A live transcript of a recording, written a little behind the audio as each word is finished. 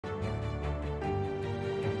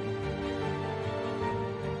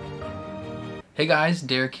Hey guys,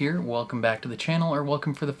 Derek here. Welcome back to the channel, or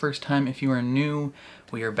welcome for the first time if you are new.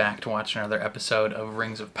 We are back to watch another episode of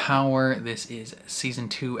Rings of Power. This is Season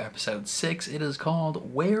 2, Episode 6. It is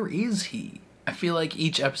called, Where Is He? I feel like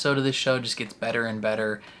each episode of this show just gets better and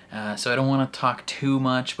better, so I don't want to talk too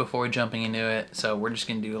much before jumping into it, so we're just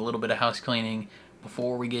going to do a little bit of house cleaning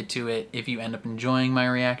before we get to it. If you end up enjoying my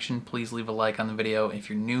reaction, please leave a like on the video. If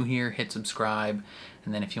you're new here, hit subscribe.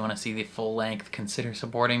 And then if you want to see the full length, consider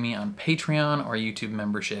supporting me on Patreon or YouTube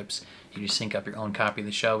memberships. You just sync up your own copy of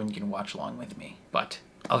the show and you can watch along with me. But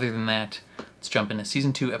other than that, let's jump into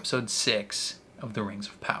Season 2, Episode 6 of The Rings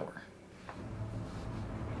of Power.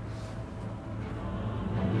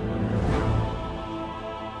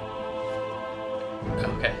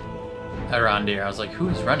 Okay. Arondir. I was like, who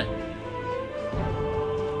is running?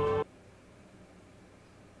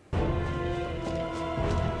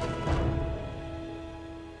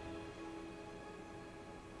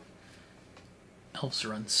 Elves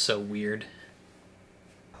run so weird.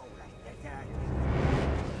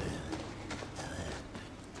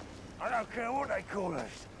 I don't care what they call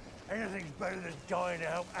us. Anything's better than dying to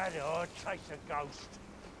help Adar or chase a ghost.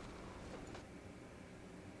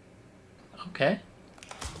 Okay.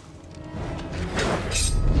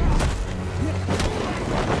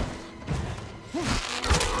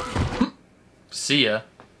 See ya.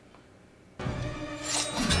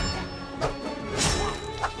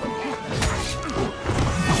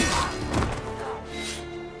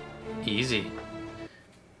 Easy.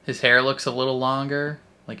 His hair looks a little longer,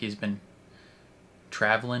 like he's been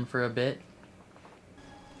traveling for a bit.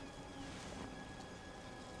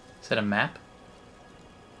 Is that a map?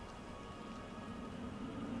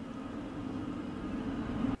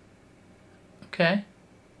 Okay.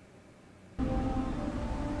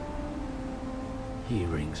 Ye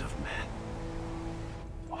rings of men,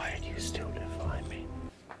 why do you still defy me?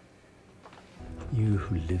 You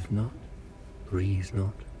who live not, breathe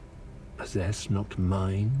not, possess not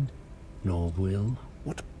mind, nor will.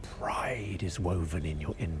 What pride is woven in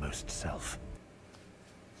your inmost self,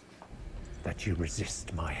 that you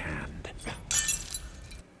resist my hand?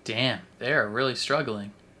 Damn, they are really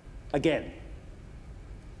struggling. Again.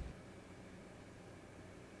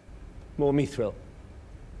 More mithril.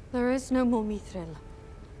 There is no more mithril.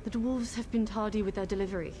 The dwarves have been tardy with their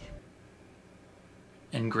delivery.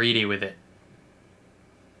 And greedy with it.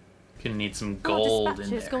 Gonna need some Our gold in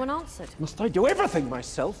dispatches there. go unanswered. Must I do everything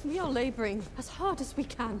myself? We are laboring as hard as we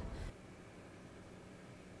can.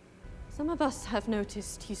 Some of us have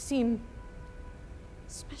noticed you seem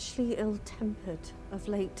especially ill-tempered of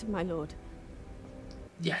late, my lord.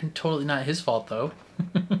 Yeah, totally not his fault though.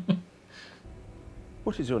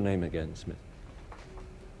 What is your name again, Smith?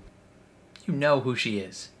 You know who she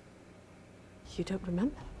is. You don't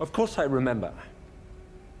remember? Of course I remember.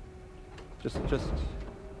 Just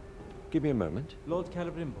give me a moment. Lord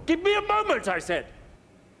Celebrimbor. Give me a moment, I said!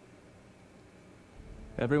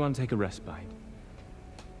 Everyone take a respite.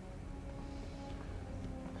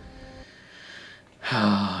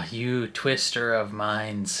 Ah, you twister of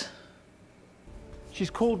minds. She's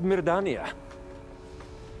called Mirdania.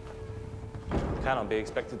 Cannot be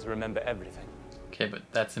expected to remember everything. Okay, but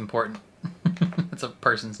that's important. That's a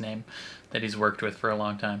person's name that he's worked with for a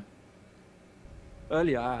long time.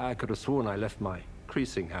 Earlier, I could have sworn I left my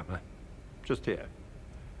creasing hammer just here.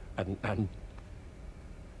 And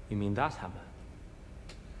You mean that hammer?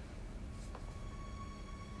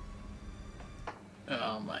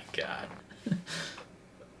 Oh my god.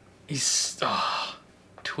 He's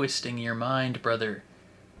twisting your mind, brother.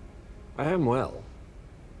 I am well.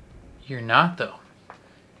 You're not, though.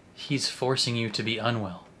 He's forcing you to be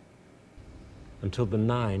unwell. Until the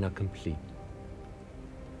 9 are complete.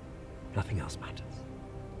 Nothing else matters.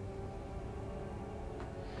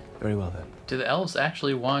 Very well then. Do the elves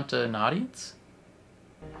actually want an audience?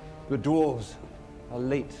 The dwarves are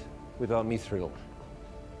late with our mithril.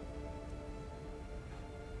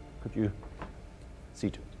 Could you see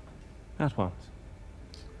to it? At once.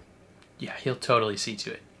 Yeah, he'll totally see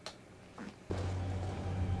to it.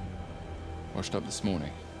 Washed up this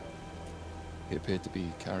morning. He appeared to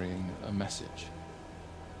be carrying a message.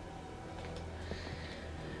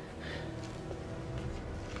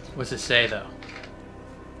 What's it say, though?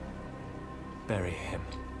 Bury him.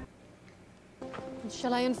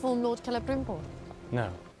 Shall I inform Lord Celebrimbor? No.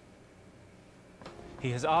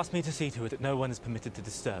 He has asked me to see to it that no one is permitted to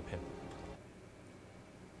disturb him.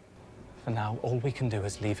 For now, all we can do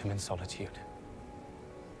is leave him in solitude.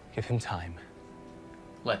 Give him time.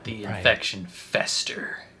 Let the Right. infection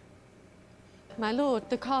fester. My lord,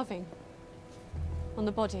 the carving on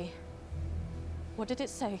the body. What did it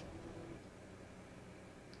say?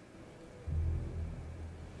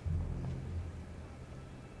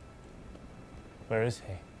 Where is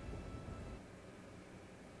he?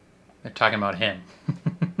 They're talking about him.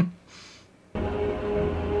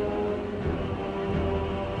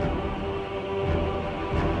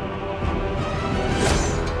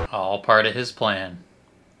 All part of his plan.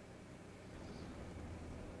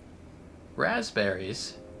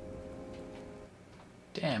 Raspberries?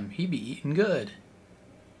 Damn, he be eating good.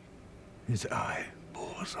 His eye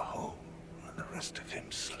bores a hole, and the rest of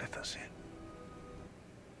him slithers in.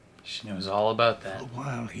 She knows all about For that. a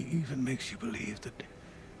while, he even makes you believe that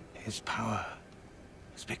his power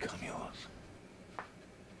has become yours.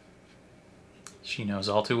 She knows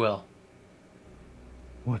all too well.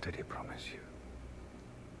 What did he promise you?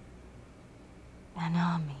 An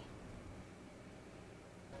army.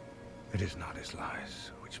 It is not his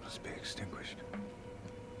lies which must be extinguished.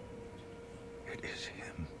 It is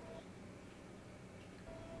him.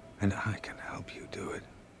 And I can help you do it.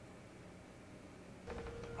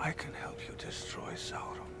 I can help you destroy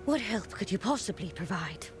Sauron. What help could you possibly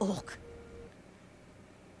provide, Orc?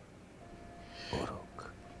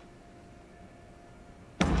 Uruk.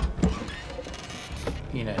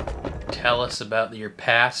 You know, tell us about your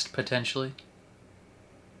past, potentially?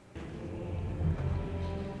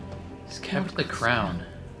 He's kept the crown.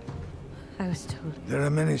 I was told. There are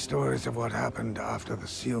many stories of what happened after the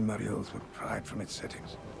Silmarils were pried from its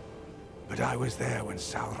settings. But I was there when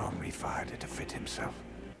Sauron refired it to fit himself.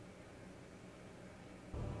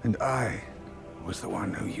 And I was the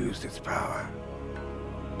one who used its power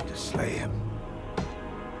to slay him.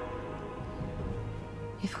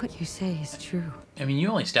 If what you say is true, I mean, you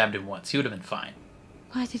only stabbed him once. He would have been fine.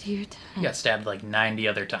 why did you attack? He got stabbed like 90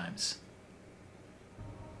 other times.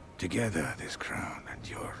 Together, this crown and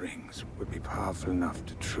your rings would be powerful enough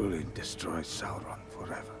to truly destroy Sauron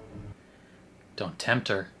forever. Don't tempt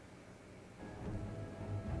her.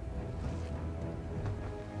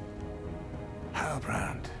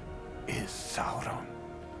 Halbrand is Sauron,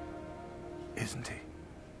 isn't he?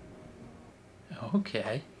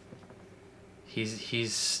 Okay.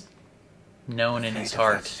 He's known in The his fate of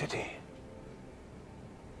that heart. city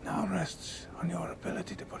now rests on your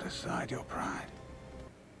ability to put aside your pride.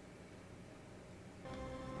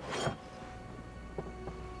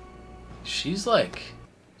 She's like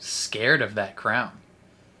scared of that crown.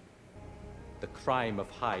 The crime of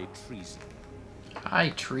high treason. High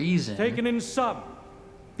treason. Taken in sum,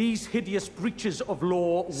 these hideous breaches of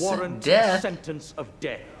law warrant a death? sentence of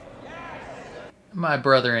death. My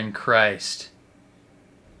brother in Christ.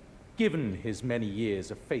 Given his many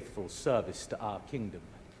years of faithful service to our kingdom,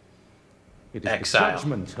 it is Exile. the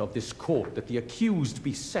judgment of this court that the accused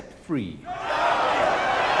be set free.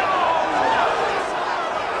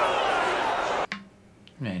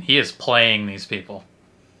 Man, he is playing these people.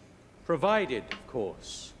 Provided, of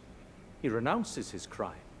course, he renounces his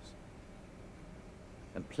crimes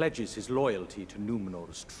and pledges his loyalty to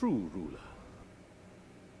Numenor's true ruler.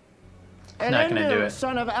 Not gonna do it.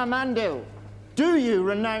 Son of Amandil, do you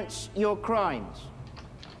renounce your crimes?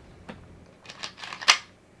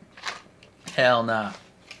 Hell nah.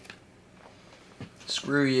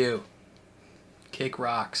 Screw you. Kick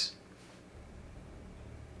rocks.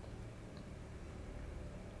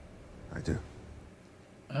 I do.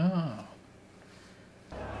 Oh.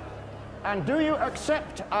 And do you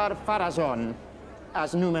accept Ar-Pharazôn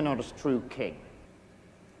as Numenor's true king?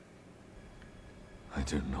 I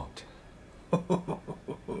do not.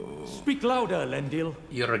 Speak louder, Lendil,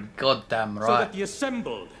 You're goddamn so that right. the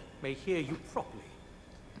assembled may hear you properly.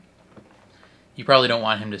 You probably don't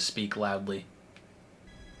want him to speak loudly.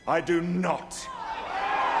 I do not.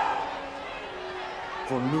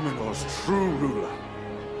 For Numenor's true ruler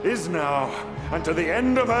is now, and to the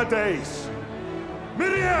end of her days,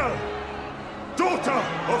 Miriel, daughter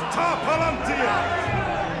of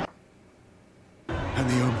Tar-Palantir. And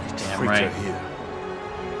the only Damn traitor right. here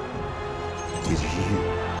is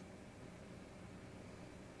you.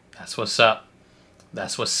 That's what's up.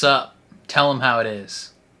 That's what's up. Tell him how it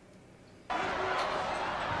is.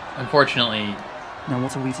 Unfortunately, Now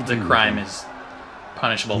what are we to do? the crime is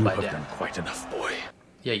punishable You by have death. done quite enough, boy.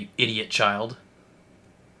 Yeah, you idiot child.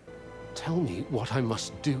 Tell me what I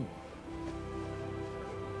must do.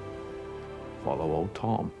 Follow old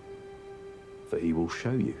Tom, for he will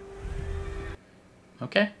show you.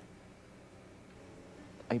 Okay.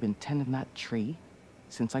 I've been tending that tree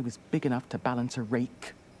since I was big enough to balance a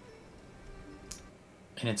rake.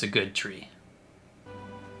 And it's a good tree.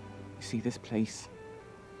 You see, this place,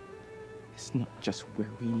 it's not just where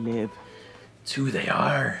we live. It's who they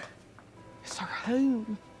are. It's our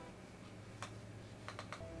home.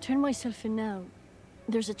 Turn myself in now.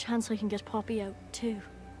 There's a chance I can get Poppy out, too.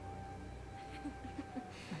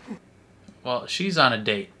 Well, she's on a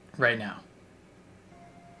date right now.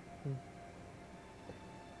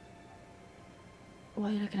 Why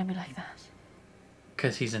are you looking at me like that?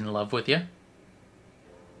 Because he's in love with you.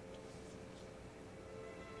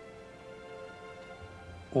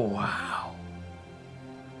 Wow.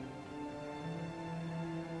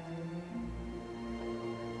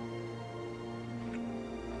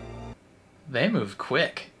 They move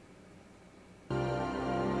quick.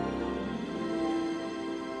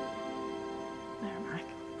 Merrimack.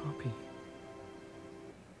 Poppy.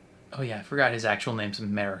 Oh yeah, I forgot his actual name's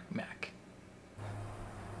Merrimack.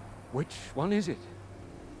 Which one is it?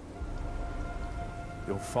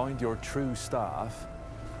 You'll find your true staff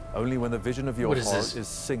only when the vision of your What is heart this? is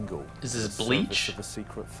single. Is in this the Bleach? service of a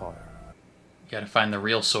secret fire. You gotta find the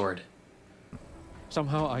real sword.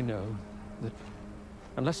 Somehow I know that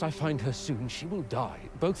unless I find her soon, she will die.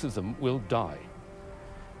 Both of them will die.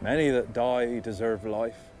 Many that die deserve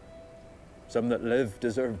life. Some that live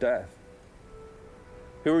deserve death.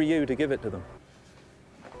 Who are you to give it to them?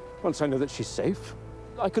 Once I know that she's safe,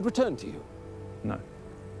 I could return to you. No.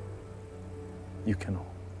 You cannot.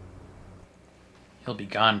 He'll be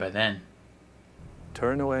gone by then.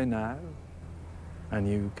 Turn away now, and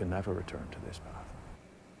you can never return to this path.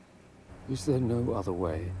 Is there no other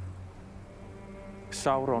way?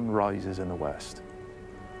 Sauron rises in the west,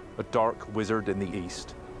 a dark wizard in the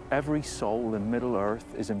east. Every soul in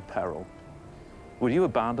Middle-earth is in peril. Will you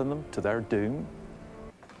abandon them to their doom?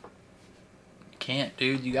 Can't,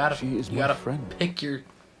 dude. You gotta pick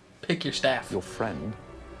your staff. Your friend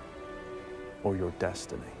or your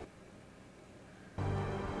destiny?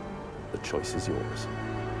 The choice is yours.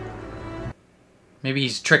 Maybe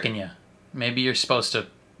he's tricking you. Maybe you're supposed to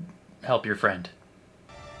help your friend.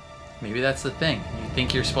 Maybe that's the thing. You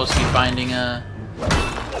think you're supposed to be finding a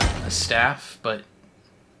staff, but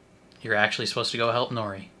you're actually supposed to go help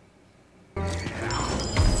Nori.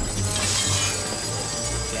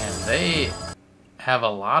 Damn, they have a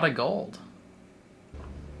lot of gold.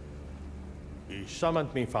 He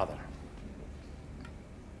summoned me, Father.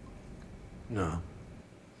 No.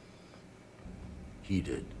 He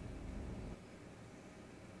did.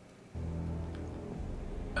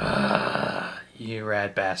 You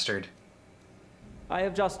rat bastard. I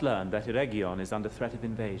have just learned that Eregion is under threat of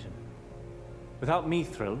invasion. Without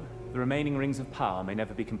Mithril, the remaining rings of power may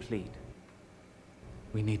never be complete.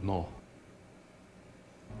 We need more.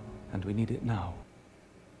 And we need it now.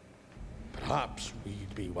 Perhaps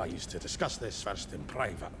we'd be wise to discuss this first in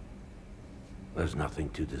private. There's nothing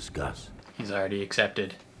to discuss. He's already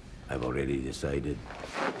accepted. I've already decided.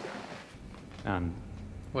 And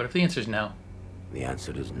what if the answer's no? The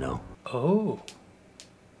answer is no. Oh.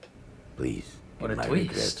 Please, what give a my twist.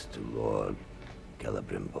 regrets to Lord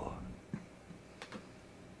Celebrimbor.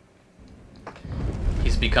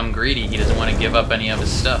 He's become greedy. He doesn't want to give up any of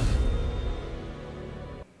his stuff.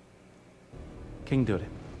 King Durin.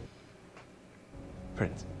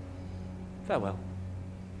 Prince. Farewell.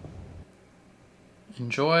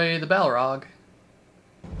 Enjoy the Balrog.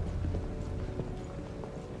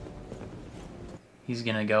 He's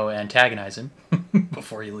gonna go antagonize him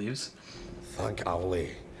before he leaves. Thank Allah.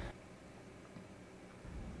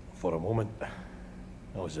 For a moment,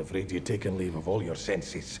 I was afraid you'd taken leave of all your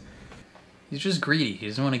senses. He's just greedy. He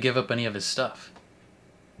doesn't want to give up any of his stuff.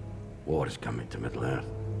 War is coming to Middle-earth.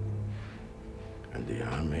 And the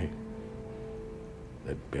army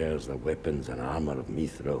that bears the weapons and armor of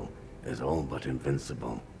Mithril is all but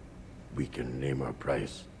invincible. We can name our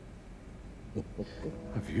price.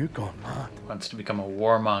 Have you gone mad? Wants to become a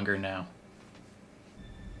warmonger now.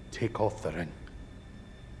 Take off the ring.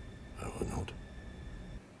 I will not.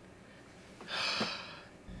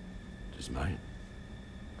 It is mine.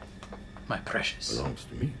 My precious. Belongs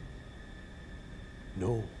to me.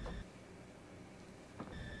 No.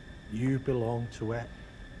 You belong to it.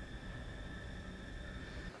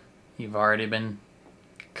 You've already been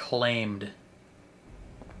claimed.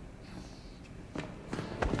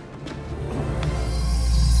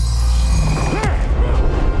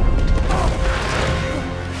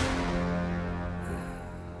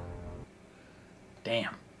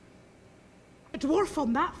 Damn. The dwarf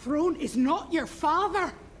on that throne is not your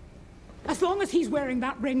father. As long as he's wearing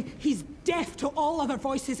that ring, he's deaf to all other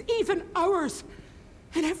voices, even ours.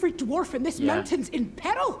 And every dwarf in this mountain's in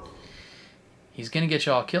peril. He's gonna get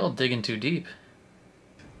you all killed digging too deep.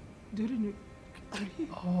 Didn't you?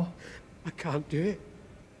 Oh, I can't do it.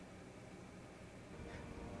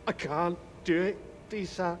 I can't do it,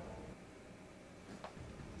 Disa.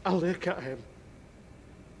 I look at him.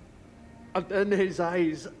 And in his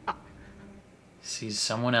eyes, Sees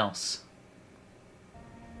someone else.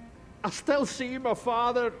 I still see my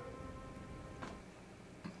father.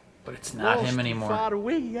 But it's not Lost him and anymore. Far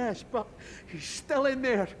away, yes, but he's still in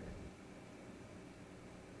there.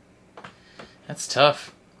 That's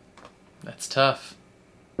tough. That's tough.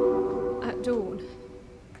 At dawn,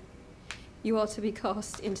 you are to be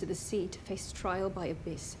cast into the sea to face trial by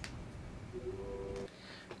abyss.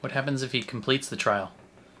 What happens if he completes the trial?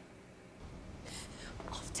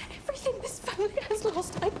 After everything this family has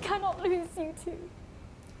lost, I cannot lose you two.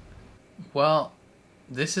 Well,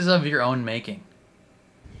 this is of your own making.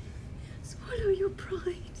 Swallow your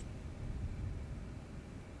pride.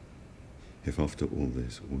 If after all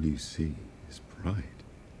this, all you see is pride,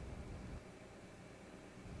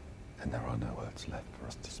 then there are no words left for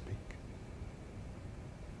us to speak.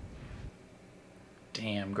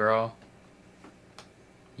 Damn, girl.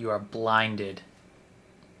 You are blinded.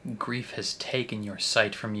 Grief has taken your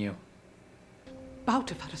sight from you. Bow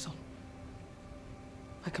to Farazon.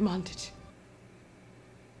 I command it.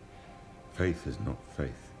 faith is not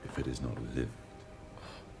faith if it is not lived.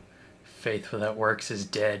 Faith without works is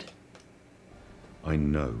dead. I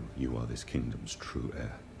know you are this kingdom's true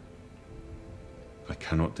heir. I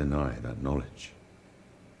cannot deny that knowledge.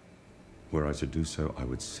 Were I to do so, I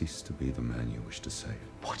would cease to be the man you wish to save.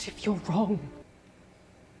 What if you're wrong?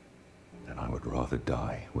 Then I would rather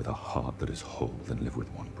die with a heart that is whole than live with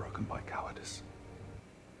one broken by cowardice.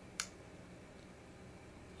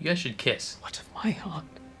 You guys should kiss. What of my heart?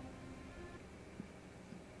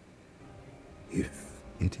 If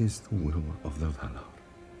it is the will of the Valar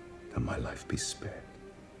that my life be spared,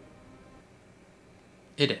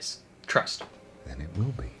 It is. Trust. then it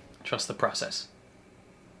will be. Trust the process.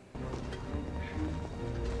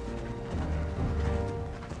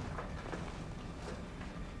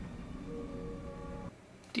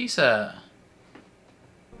 Disa.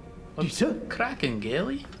 What's cracking,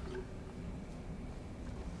 Gailey?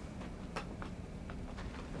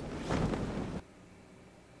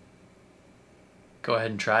 Go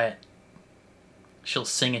ahead and try it. She'll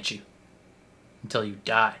sing at you until you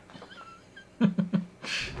die.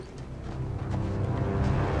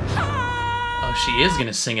 Oh, she is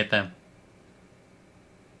gonna sing at them.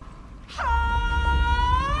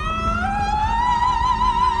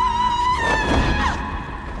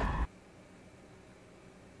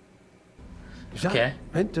 Is that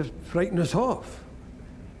meant to frighten us off?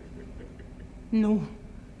 No.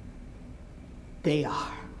 They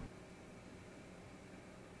are.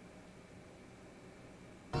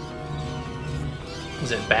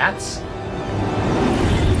 Was it bats?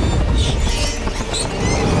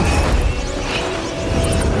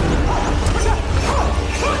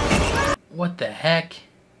 What the heck?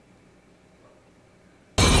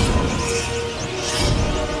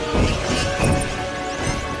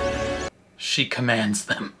 She commands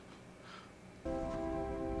them.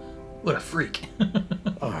 What a freak.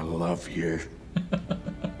 I love you.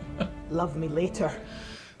 Love me later.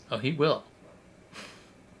 Oh, he will.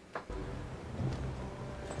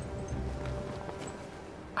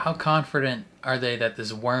 How confident are they that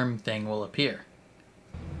this worm thing will appear?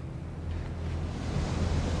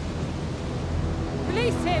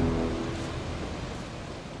 Release him!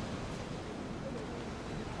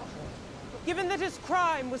 Given that his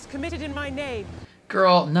crime was committed in my name,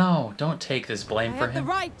 Girl, no, don't take this blame I for have the him.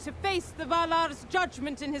 right to face the Valar's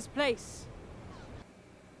judgment in his place.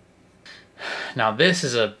 Now this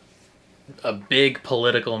is a big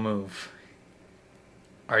political move.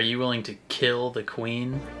 Are you willing to kill the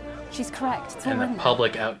queen? She's correct. It's all And the in there.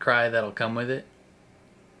 public outcry that'll come with it?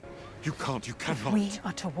 You can't, you cannot. We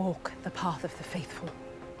are to walk the path of the faithful.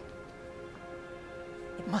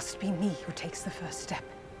 It must be me who takes the first step.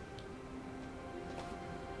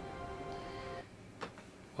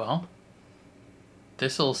 Well,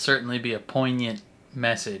 this'll certainly be a poignant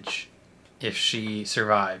message if she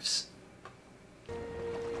survives.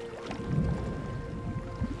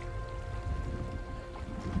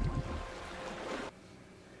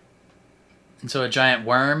 And so a giant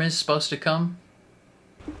worm is supposed to come?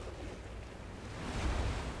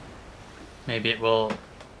 Maybe it will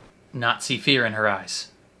not see fear in her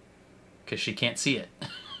eyes, because she can't see it.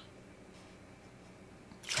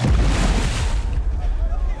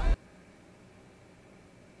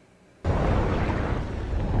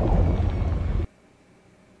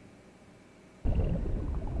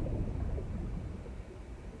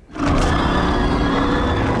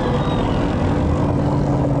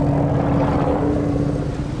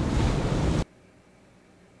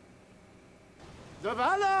 The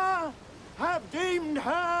Valar have deemed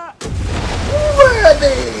her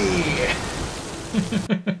worthy.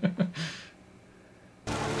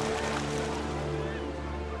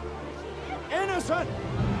 innocent.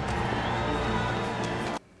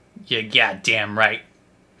 You're goddamn right.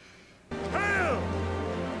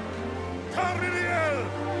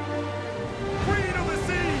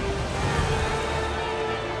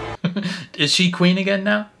 Is she queen again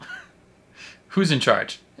now? Who's in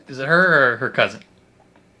charge? Is it her or her cousin?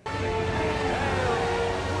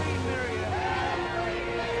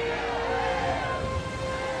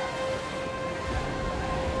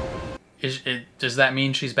 Does that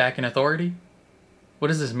mean she's back in authority? What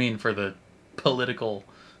does this mean for the political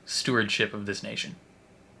stewardship of this nation?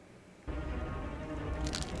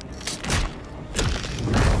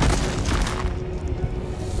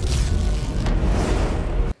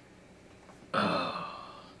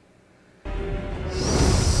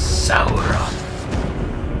 Sauron.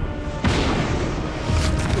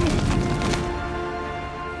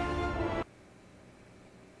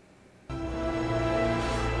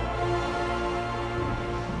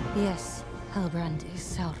 Yes, Halbrand is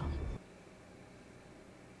Sauron.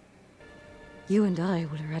 You and I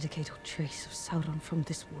will eradicate all trace of Sauron from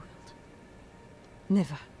this world.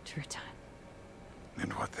 Never to return.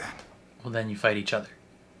 And what then? Well, then you fight each other.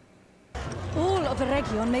 All of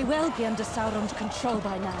Eregion may well be under Sauron's control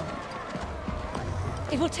by now.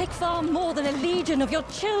 It will take far more than a legion of your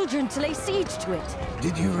children to lay siege to it.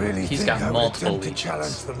 Did you really He's think got I would multiple attempt to challenge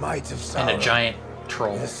legions. the might of Sauron? And a giant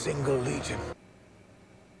troll. In a single legion.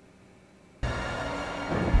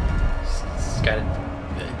 It's got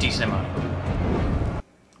a decent amount of them.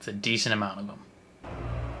 It's a decent amount of them.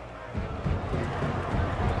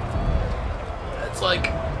 That's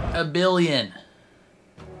like a billion.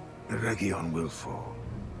 Eregion will fall.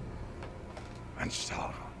 And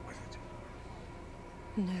Sauron with it.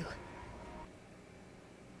 No.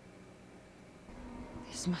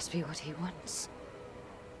 This must be what he wants.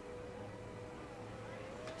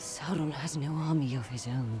 Sauron has no army of his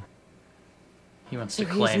own. He wants So to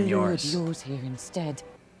claim he's lured yours. yours here instead.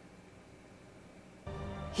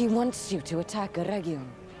 He wants you to attack Eregion.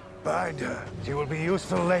 Bind her. She will be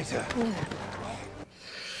useful later. No.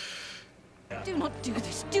 Do not do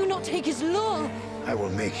this. Do not take his law. I will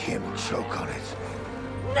make him choke on it.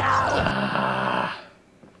 No!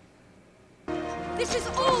 This is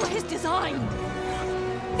all his design.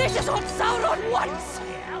 This is what Sauron wants.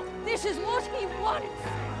 This is what he wants.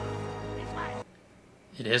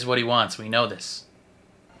 It is what he wants. We know this.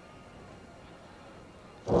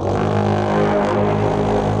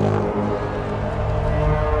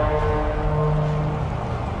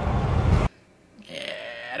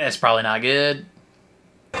 Yeah, that's probably not good.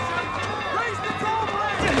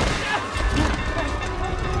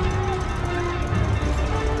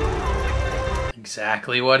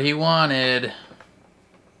 Exactly what he wanted.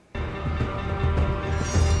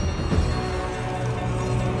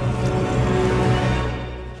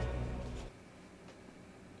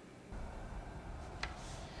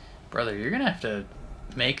 Brother, you're gonna have to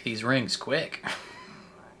make these rings quick.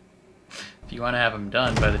 If you want to have them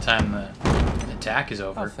done by the time the attack is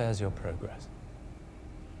over. How fares your progress?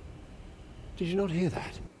 Did you not hear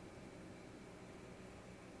that?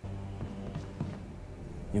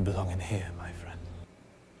 You belong in here, my friend.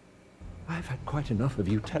 I've had quite enough of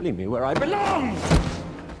you telling me where I belong!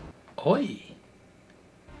 Oi.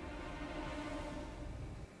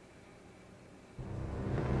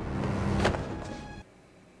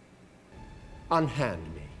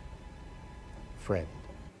 Unhand me, friend.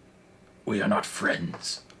 We are not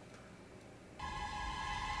friends.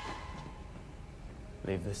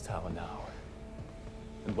 Leave this tower now.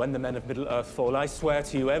 And when the men of Middle-earth fall, I swear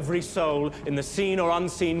to you, every soul in the seen or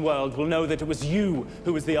unseen world will know that it was you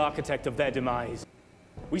who was the architect of their demise.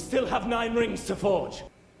 We still have 9 rings to forge.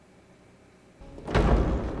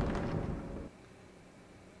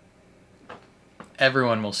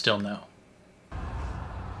 Everyone will still know.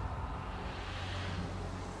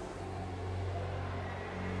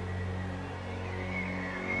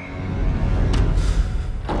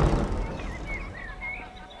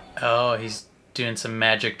 Oh, he's doing some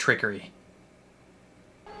magic trickery.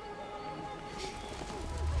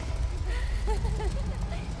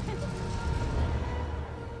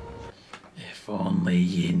 If only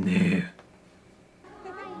you knew.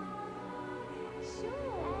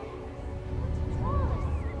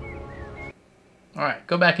 Alright,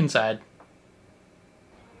 go back inside.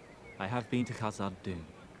 I have been to Khazad Dûm.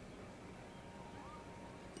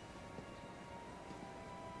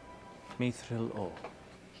 Mithril ore.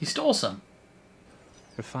 He stole some.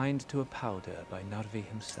 Refined to a powder by Narvi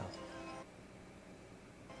himself.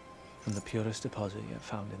 From the purest deposit yet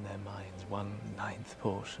found in their mines, 1/9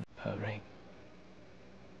 portion per ring.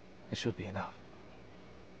 It should be enough.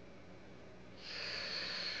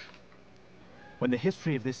 When the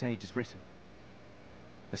history of this age is written,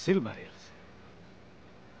 the Silmarils,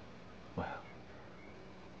 well,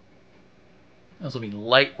 This will be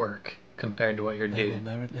light work compared to what you're they will doing.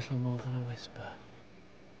 merit little more than a whisper.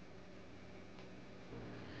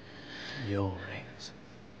 Your rings.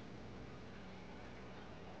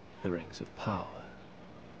 The rings of power.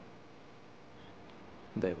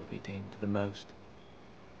 They will be deemed the most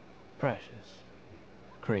precious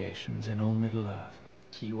creations in all Middle-earth.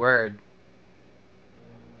 Keyword.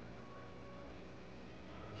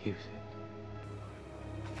 Use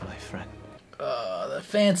it, my friend. The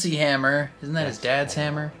fancy hammer. Isn't that his dad's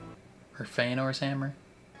hammer? Or Feanor's hammer?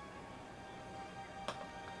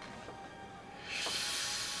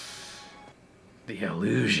 The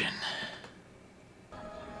illusion.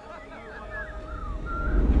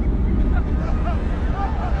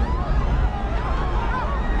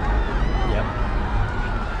 Yep.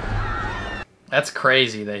 That's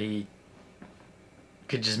crazy that he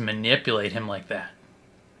could just manipulate him like that.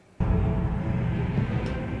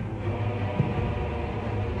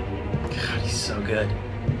 God, he's so good.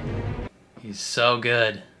 He's so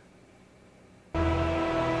good.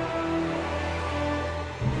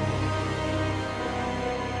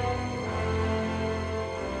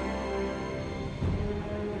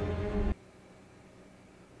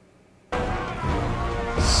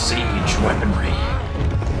 Siege weaponry.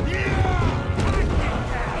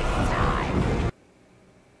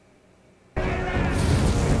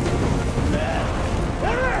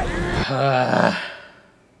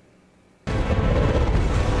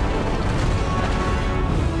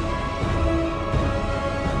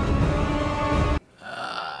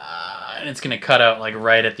 And it's gonna cut out like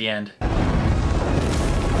right at the end.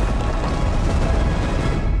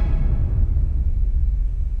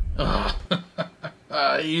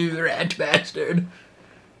 You rat bastard.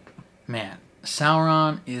 Man,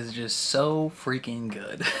 Sauron is just so freaking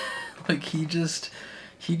good. Like he just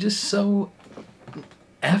so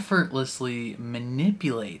effortlessly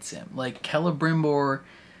manipulates him. Like Celebrimbor,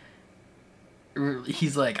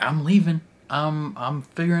 he's like, I'm leaving. I'm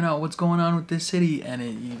figuring out what's going on with this city, and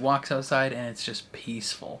he walks outside and it's just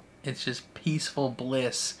peaceful. It's just peaceful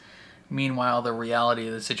bliss. Meanwhile, the reality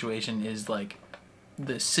of the situation is like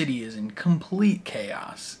the city is in complete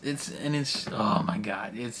chaos. It's oh my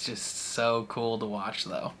god, it's just so cool to watch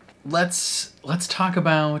though. Let's talk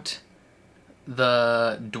about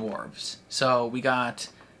the dwarves. So we got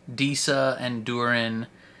Disa and Durin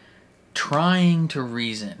trying to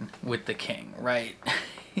reason with the king, right?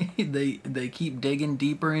 they keep digging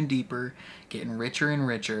deeper and deeper, getting richer and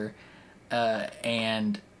richer,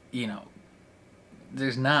 and you know,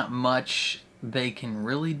 there's not much they can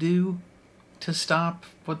really do to stop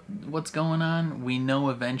what's going on. We know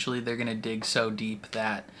eventually they're gonna dig so deep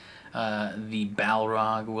that the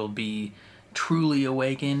Balrog will be truly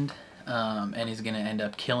awakened, and he's gonna end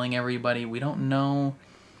up killing everybody. We don't know.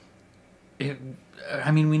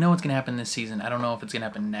 I mean, we know what's gonna happen this season. I don't know if it's gonna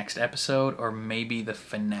happen next episode or maybe the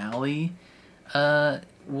finale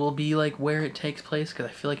will be like where it takes place, because I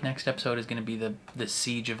feel like next episode is gonna be the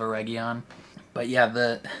siege of Eregion. But yeah,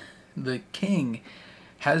 the king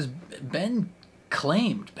has been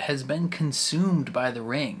claimed, has been consumed by the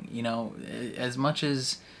ring. You know, as much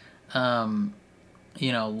as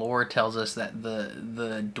you know, lore tells us that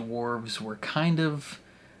the dwarves were kind of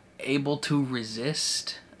able to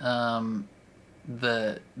resist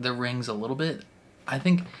the rings a little bit. I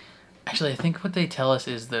think what they tell us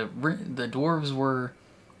is the dwarves were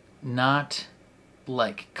not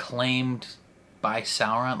like claimed by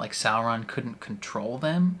Sauron, like Sauron couldn't control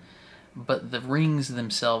them, but the rings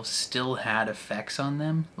themselves still had effects on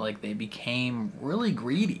them. Like they became really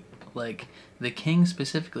greedy. Like the king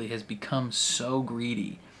specifically has become so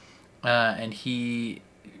greedy, and he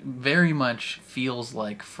very much feels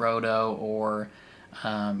like Frodo or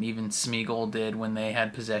even Smeagol did when they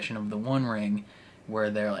had possession of the One Ring, where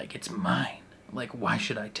they're like, it's mine. Like, why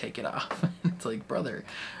should I take it off? It's like, brother,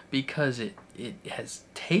 because it has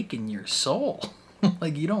taken your soul.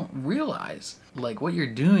 Like, you don't realize, like, what you're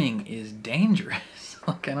doing is dangerous.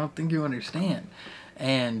 Like, I don't think you understand.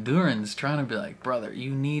 And Durin's trying to be like, brother,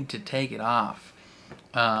 you need to take it off.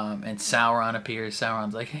 And Sauron appears.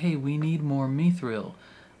 Sauron's like, hey, we need more mithril.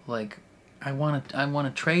 Like, I want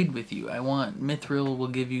to trade with you. I want mithril will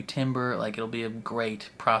give you timber. Like, it'll be a great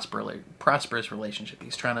prosperous relationship.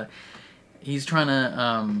 He's trying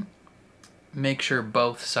to make sure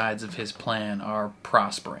both sides of his plan are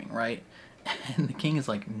prospering, right? And the king is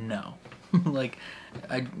like, no. Like,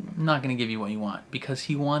 I'm not going to give you what you want, because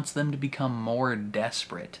he wants them to become more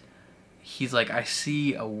desperate. He's like, I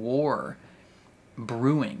see a war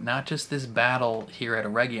brewing, not just this battle here at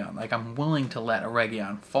Eregion. Like, I'm willing to let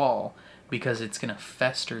Eregion fall because it's going to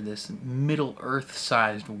fester this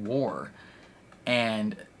Middle-earth-sized war,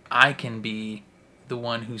 and I can be the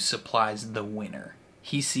one who supplies the winner.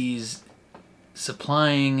 He sees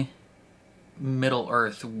supplying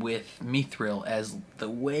Middle-earth with Mithril as the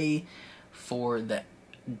way for the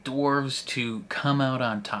dwarves to come out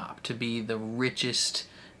on top, to be the richest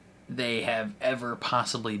they have ever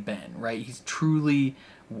possibly been, right? He's truly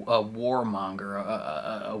a warmonger,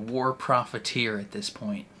 a war profiteer at this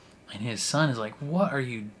point. And his son is like, what are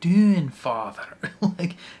you doing, father?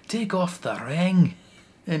 Like, take off the ring.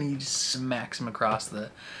 And he just smacks him across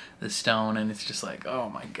the stone, and it's just like, oh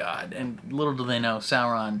my god. And little do they know,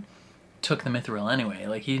 Sauron took the Mithril anyway.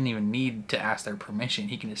 Like, he didn't even need to ask their permission.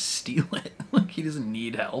 He can just steal it. Like, he doesn't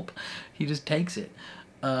need help. He just takes it.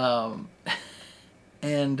 And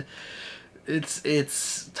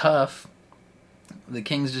it's tough. The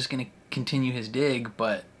king's just gonna continue his dig,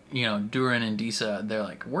 but you know, Durin and Disa, they're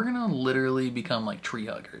like, we're gonna literally become like tree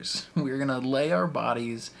huggers. We're gonna lay our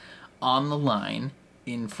bodies on the line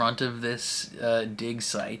in front of this dig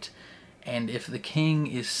site, and if the king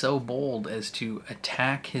is so bold as to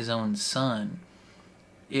attack his own son,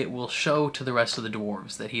 it will show to the rest of the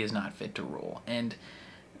dwarves that he is not fit to rule. And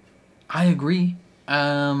I agree.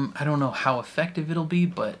 I don't know how effective it'll be,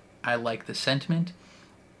 but I like the sentiment.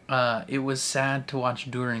 It was sad to watch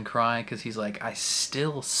Durin cry, because he's like, I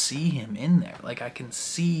still see him in there. Like, I can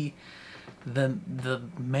see the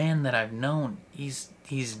man that I've known. He's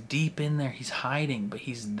deep in there. He's hiding, but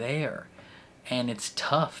he's there. And it's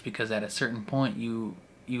tough, because at a certain point you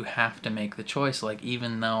have to make the choice. Like,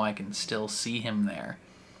 even though I can still see him there,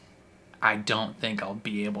 I don't think I'll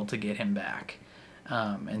be able to get him back.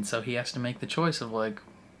 And so he has to make the choice of like,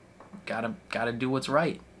 gotta do what's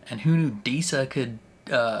right. And who knew Disa could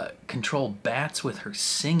control bats with her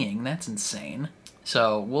singing? That's insane.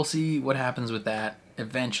 So we'll see what happens with that.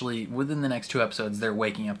 Eventually, within the next 2 episodes, they're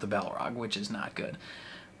waking up the Balrog, which is not good.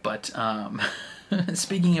 But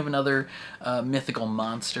speaking of another mythical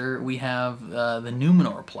monster, we have the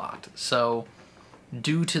Numenor plot. So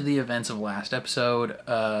due to the events of last episode,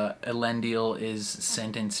 Elendil is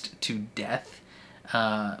sentenced to death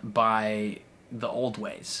by the old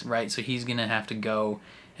ways, right? So he's gonna have to go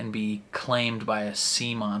and be claimed by a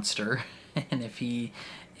sea monster, and if he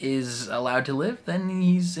is allowed to live, then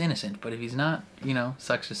he's innocent, but if he's not, you know,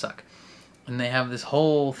 sucks to suck. And they have this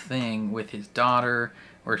whole thing with his daughter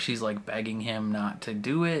where she's like begging him not to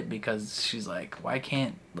do it, because she's like, why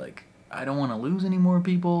can't, like, I don't want to lose any more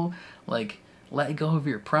people, like, let go of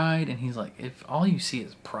your pride. And he's like, if all you see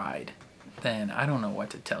is pride, then I don't know what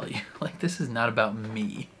to tell you. Like, this is not about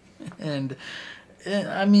me. And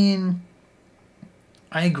I mean,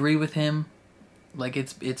 I agree with him. Like,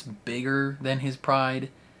 it's bigger than his pride,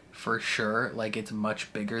 for sure. Like, it's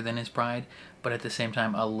much bigger than his pride, but at the same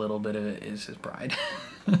time, a little bit of it is his pride.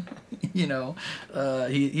 You know,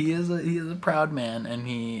 he is a proud man, and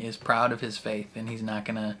he is proud of his faith, and he's not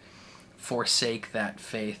gonna forsake that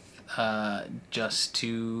faith just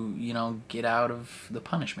to, you know, get out of the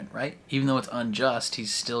punishment, right? Even though it's unjust,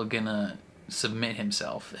 he's still gonna submit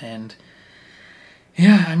himself. And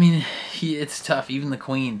yeah, I mean, it's tough. Even the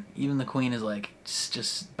queen is like,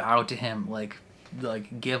 just bow to him, like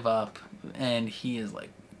give up. And he is like,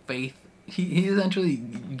 faith. He essentially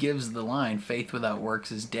gives the line, faith without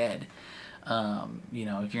works is dead. You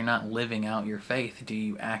know, if you're not living out your faith, do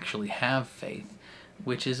you actually have faith?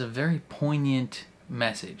 Which is a very poignant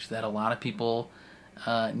message that a lot of people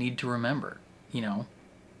need to remember. You know,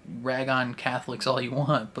 rag on Catholics all you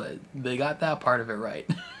want, but they got that part of it right.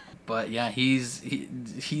 But yeah, he's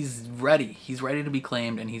ready. He's ready to be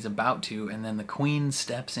claimed, and he's about to. And then the queen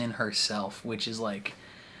steps in herself, which is like,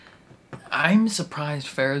 I'm surprised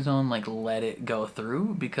Pharazôn like let it go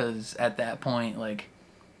through, because at that point, like,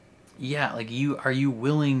 yeah, like, are you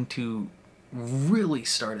willing to really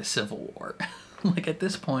start a civil war? Like, at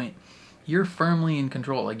this point, you're firmly in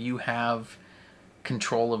control. Like, you have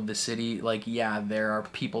control of the city. Like, yeah, there are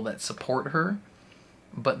people that support her,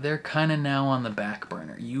 but they're kind of now on the back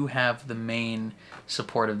burner. You have the main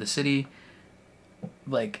support of the city.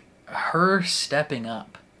 Like, her stepping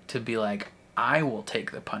up to be like, I will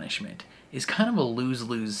take the punishment, is kind of a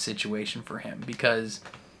lose-lose situation for him, because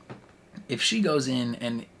if she goes in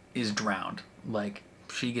and is drowned, like,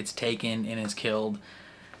 she gets taken and is killed,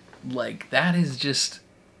 like, that is just,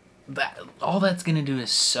 that all that's gonna do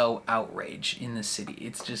is sow outrage in the city.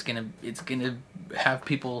 It's gonna have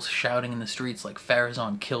people shouting in the streets like,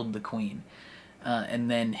 Pharazôn killed the queen,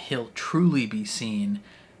 and then he'll truly be seen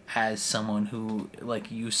as someone who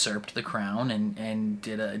like usurped the crown and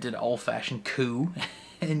did an old-fashioned coup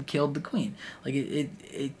and killed the queen. Like,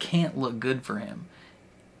 it can't look good for him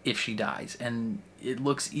if she dies, and it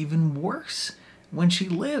looks even worse when she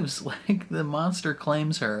lives. Like, the monster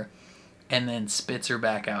claims her, and then spits her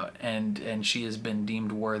back out, and she has been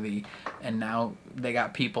deemed worthy, and now they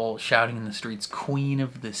got people shouting in the streets, Queen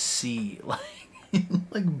of the Sea.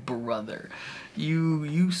 Like brother,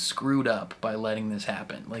 you screwed up by letting this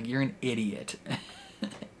happen. Like, you're an idiot.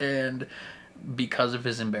 And because of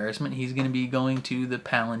his embarrassment, he's going to be going to the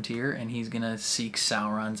Palantir, and he's going to seek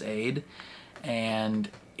Sauron's aid, and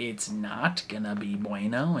it's not going to be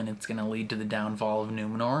bueno, and it's going to lead to the downfall of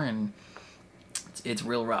Numenor, and it's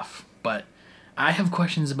real rough. But I have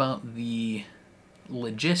questions about the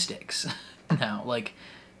logistics now. Like,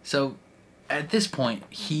 so at this point,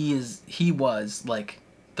 he was like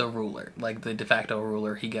the ruler, like the de facto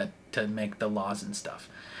ruler. He got to make the laws and stuff.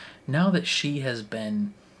 Now that she has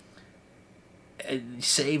been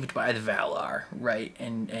saved by the Valar, right,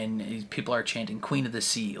 and people are chanting Queen of the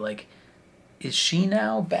Sea, like, is she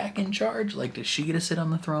now back in charge? Like, does she get to sit on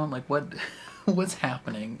the throne? Like, what's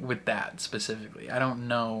happening with that specifically? I don't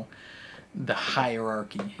know the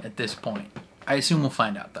hierarchy at this point. I assume we'll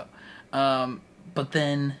find out, though. But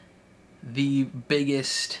then the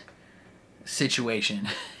biggest situation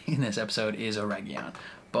in this episode is Eregion,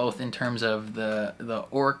 both in terms of the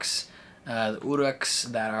orcs, the Uruks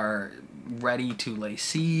that are ready to lay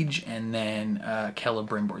siege, and then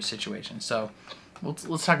Celebrimbor's situation. So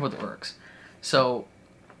let's talk about the Uruks. So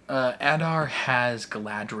Adar has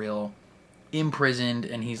Galadriel imprisoned,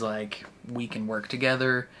 and he's like, we can work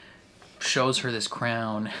together, shows her this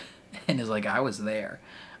crown, and is like, I was there,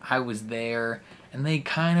 and they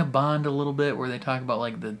kind of bond a little bit, where they talk about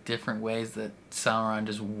like the different ways that Sauron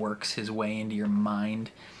just works his way into your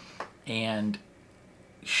mind, and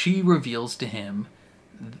she reveals to him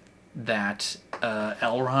that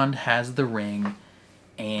Elrond has the ring,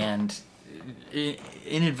 and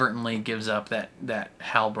inadvertently gives up that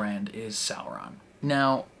Halbrand is Sauron.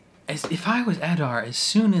 Now, if I was Adar, as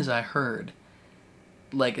soon as I heard,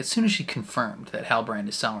 like, as soon as she confirmed that Halbrand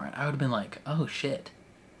is Sauron, I would have been like, oh shit.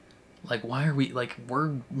 Like, why are we, like,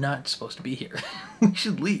 we're not supposed to be here. We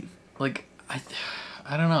should leave. Like,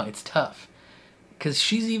 I don't know, it's tough. Because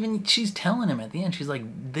she's telling him at the end, she's like,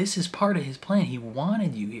 this is part of his plan. He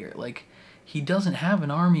wanted you here. Like, he doesn't have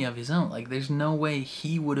an army of his own. Like, there's no way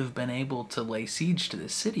he would have been able to lay siege to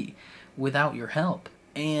this city without your help.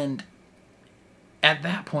 And at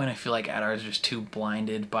that point, I feel like Adar is just too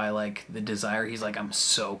blinded by, like, the desire. He's like, I'm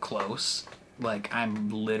so close. Like, I'm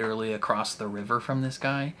literally across the river from this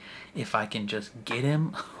guy. If I can just get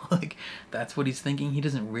him, like, that's what he's thinking. He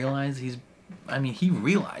doesn't realize he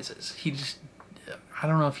realizes. He just, I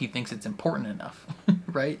don't know if he thinks it's important enough,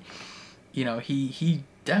 right? You know, he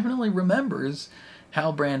definitely remembers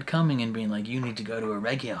Halbrand coming and being like, you need to go to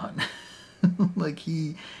Eregion. Like,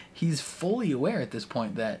 he's fully aware at this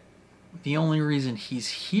point that the only reason he's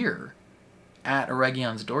here at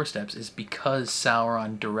Eregion's doorsteps is because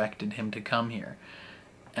Sauron directed him to come here.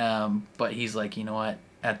 But he's like, you know what?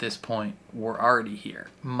 At this point, we're already here.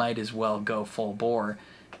 Might as well go full bore,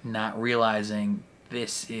 not realizing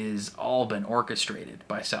this is all been orchestrated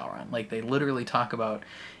by Sauron. Like, they literally talk about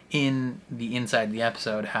in the inside of the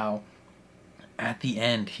episode how at the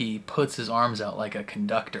end he puts his arms out like a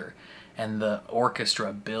conductor and the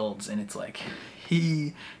orchestra builds, and it's like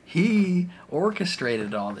he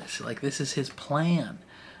orchestrated all this. Like, this is his plan.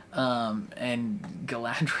 And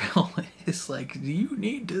Galadriel is like, you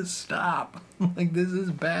need to stop. Like, this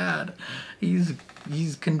is bad. He's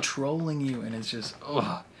controlling you, and it's just,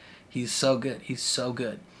 ugh. He's so good. He's so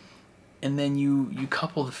good. And then you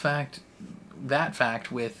couple that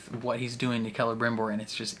fact with what he's doing to Celebrimbor, and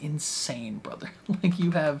it's just insane, brother. Like,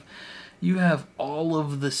 you have all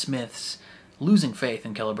of the Smiths losing faith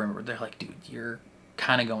in Celebrimbor. They're like, dude, you're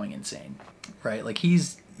kind of going insane, right? Like,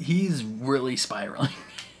 he's really spiraling.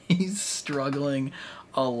 He's struggling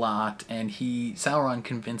a lot, and Sauron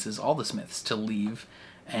convinces all the Smiths to leave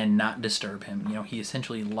and not disturb him. You know, he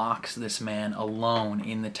essentially locks this man alone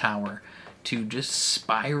in the tower to just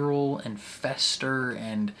spiral and fester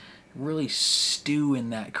and really stew in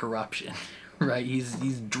that corruption, right?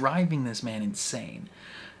 He's driving this man insane.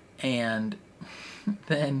 And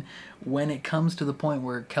then when it comes to the point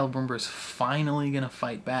where Celebrimbor's finally going to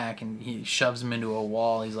fight back and he shoves him into a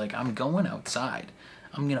wall, he's like, I'm going outside.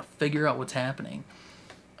 I'm going to figure out what's happening.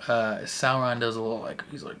 Sauron does a little, like,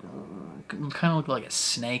 he's like, kind of look like a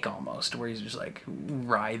snake almost, where he's just like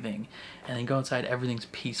writhing. And then go outside, everything's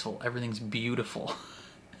peaceful, everything's beautiful.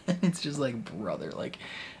 And it's just like, brother, like,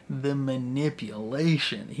 the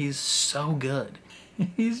manipulation, he's so good.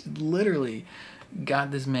 He's literally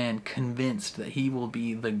got this man convinced that he will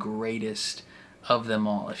be the greatest of them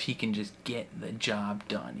all if he can just get the job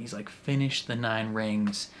done. He's like, finish the 9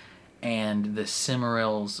 rings and the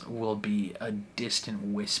Cimmerils will be a distant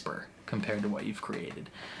whisper compared to what you've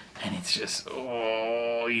created. And it's just,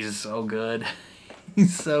 oh, he's so good.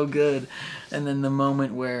 He's so good. And then the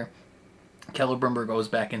moment where Celebrimbor goes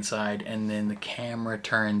back inside and then the camera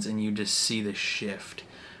turns and you just see the shift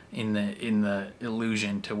in the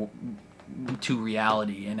illusion to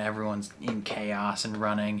reality, and everyone's in chaos and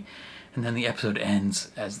running, and then the episode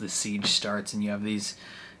ends as the siege starts and you have these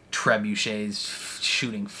trebuchets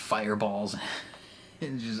shooting fireballs.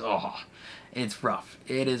 It's just, oh, it's rough.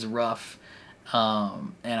 It is rough.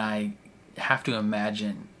 And I have to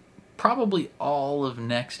imagine probably all of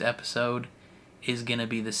next episode is gonna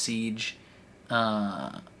be the siege.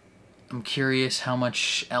 I'm curious how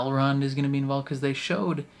much Elrond is gonna be involved, because they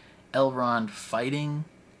showed Elrond fighting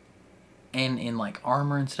and in like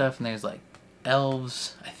armor and stuff, and there's like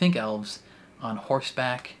elves, I think elves, on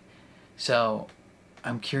horseback. So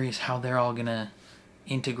I'm curious how they're all gonna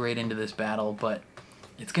integrate into this battle, but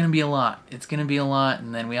it's gonna be a lot. It's gonna be a lot,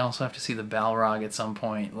 and then we also have to see the Balrog at some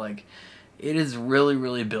point. Like, it is really,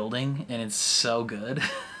 really building, and it's so good.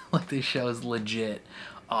 Like, this show is legit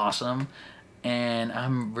awesome, and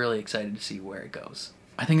I'm really excited to see where it goes.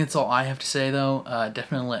 I think that's all I have to say, though.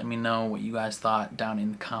 Definitely let me know what you guys thought down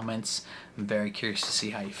in the comments. I'm very curious to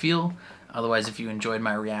see how you feel. Otherwise, if you enjoyed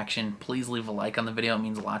my reaction, please leave a like on the video. It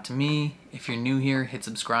means a lot to me. If you're new here, hit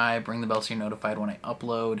subscribe, ring the bell so you're notified when I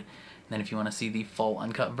upload. And then if you want to see the full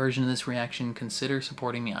uncut version of this reaction, consider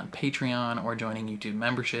supporting me on Patreon or joining YouTube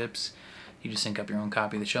memberships. You just sync up your own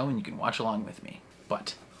copy of the show and you can watch along with me.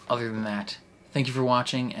 But other than that, thank you for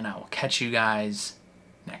watching, and I will catch you guys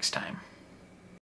next time.